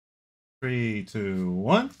3, 2,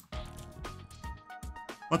 1.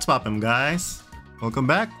 What's poppin', guys? Welcome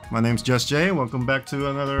back. My name's Just Jay. Welcome back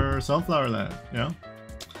to another Sunflower Land.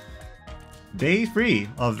 Day 3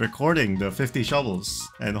 of recording the 50 shovels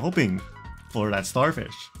and hoping for that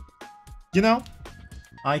starfish.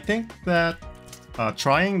 I think that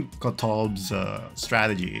trying Kotob's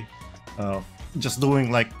strategy of just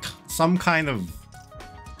doing like some kind of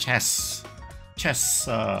chess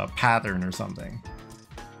pattern or something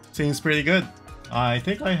seems pretty good. I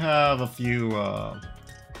think I have a few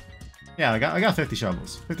yeah, I got 50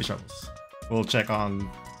 shovels. We'll check on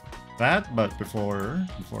that, but before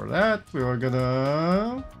that, we are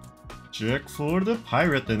gonna check for the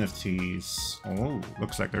pirate NFTs. Oh,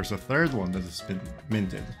 looks like there's a third one that has been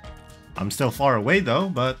minted. I'm still far away though,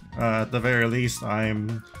 but at the very least,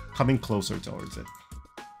 I'm coming closer towards it.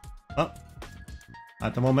 Oh,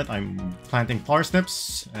 at the moment, I'm planting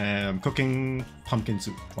parsnips and I'm cooking pumpkin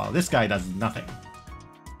soup. Wow, this guy does nothing.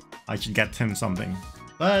 I should get him something,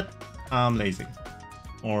 but I'm lazy.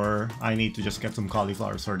 Or I need to just get some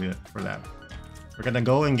cauliflowers for that. We're gonna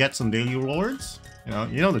go and get some daily rewards. You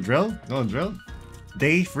know the drill.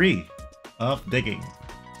 Day 3 of digging.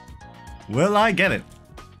 Will I get it?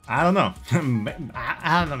 I don't know.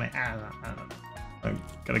 I don't know. I'm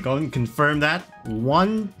gonna go and confirm that.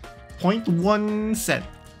 1.1 cent.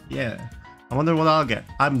 Yeah. I wonder what I'll get.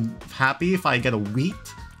 I'm happy if I get a wheat.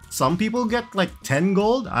 Some people get like 10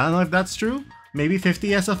 gold. I don't know if that's true. Maybe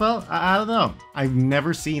 50 SFL? I don't know. I've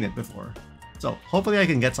never seen it before. So hopefully I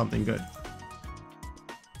can get something good.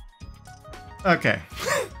 Okay.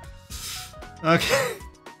 Okay.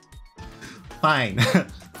 Fine.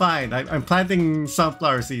 Fine. I'm planting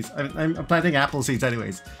sunflower seeds. I'm planting apple seeds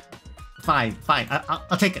anyways. Fine.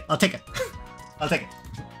 I'll take it. I'll take it.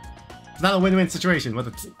 It's not a win-win situation, but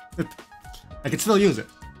I can still use it.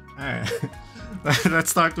 Alright. Let's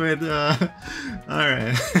start with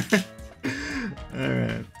alright.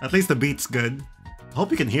 Alright. At least the beat's good. I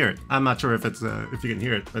hope you can hear it. I'm not sure if it's if you can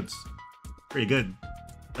hear it, but it's pretty good.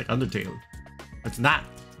 Like Undertale. It's not.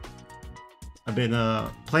 I've been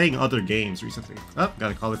playing other games recently. Oh,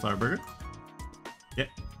 got a cauliflower burger. Yeah.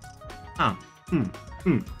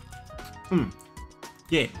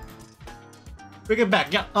 Yeah. Bring it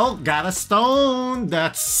back. Yeah. Oh, got a stone.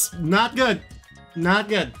 That's not good. Not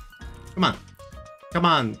good. Come on. Come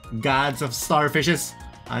on, gods of starfishes.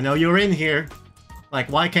 I know you're in here. Like,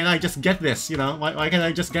 why can't I just get this, Why can't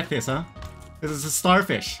I just get this, huh? This is a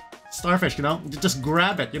starfish. Starfish, Just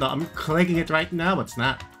grab it, I'm clicking it right now, but it's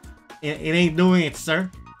not. It ain't doing it, sir.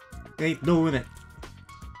 It ain't doing it.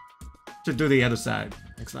 Should do the other side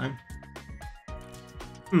next time.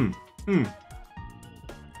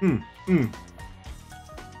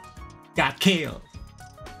 Got killed.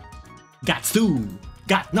 Got sued.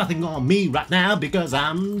 Got nothing on me right now because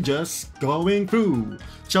I'm just going through.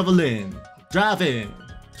 Shoveling, driving,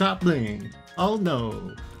 toppling. Oh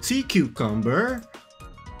no. Sea cucumber.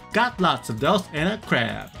 Got lots of those and a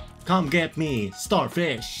crab. Come get me,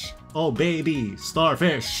 starfish. Oh baby,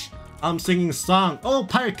 starfish. I'm singing a song. Oh,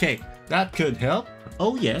 pirate cake. That could help.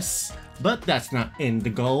 Oh yes. But that's not in the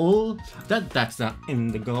goal. That's not in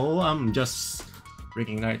the goal. I'm just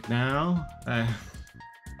rigging right now.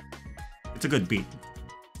 It's a good beat.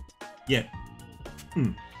 Yeah.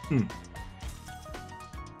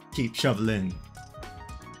 Keep shoveling.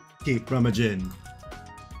 Keep rummaging.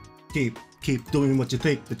 Keep doing what you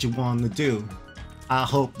think that you want to do. I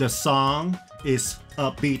hope the song is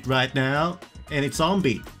upbeat right now, and it's on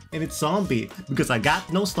beat. Because I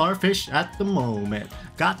got no starfish at the moment.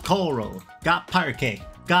 Got coral, got pirate cake,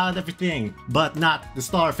 got everything, but not the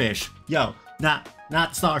starfish. Yo, not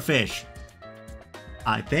starfish.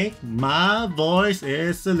 I think my voice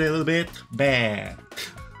is a little bit bad.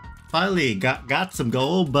 Finally got some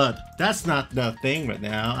gold, but that's not the thing right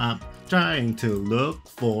now. I'm trying to look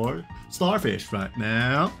for starfish right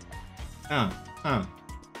now.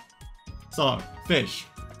 Starfish.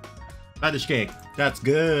 Radish cake. That's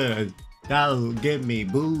good. That'll give me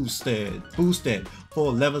boosted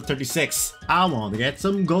for level 36. I want to get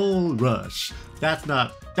some gold rush. That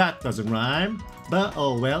doesn't rhyme, but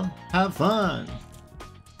oh well, have fun.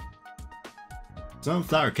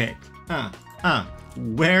 Sunflower cake.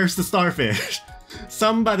 Where's the starfish?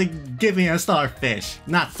 Somebody give me a starfish.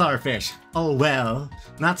 Not starfish. Oh well.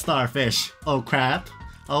 Not starfish. Oh crap.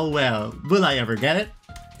 Oh well. Will I ever get it?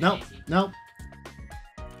 Nope.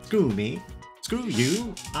 Screw me. Screw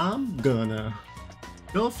you. I'm gonna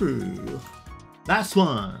go through. Last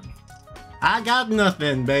one. I got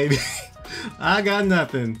nothing, baby. I got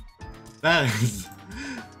nothing. That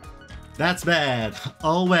That's bad.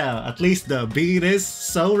 Oh well, at least the beat is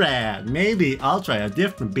so rad. Maybe I'll try a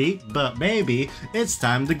different beat, but maybe it's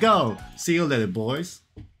time to go. See you later, boys.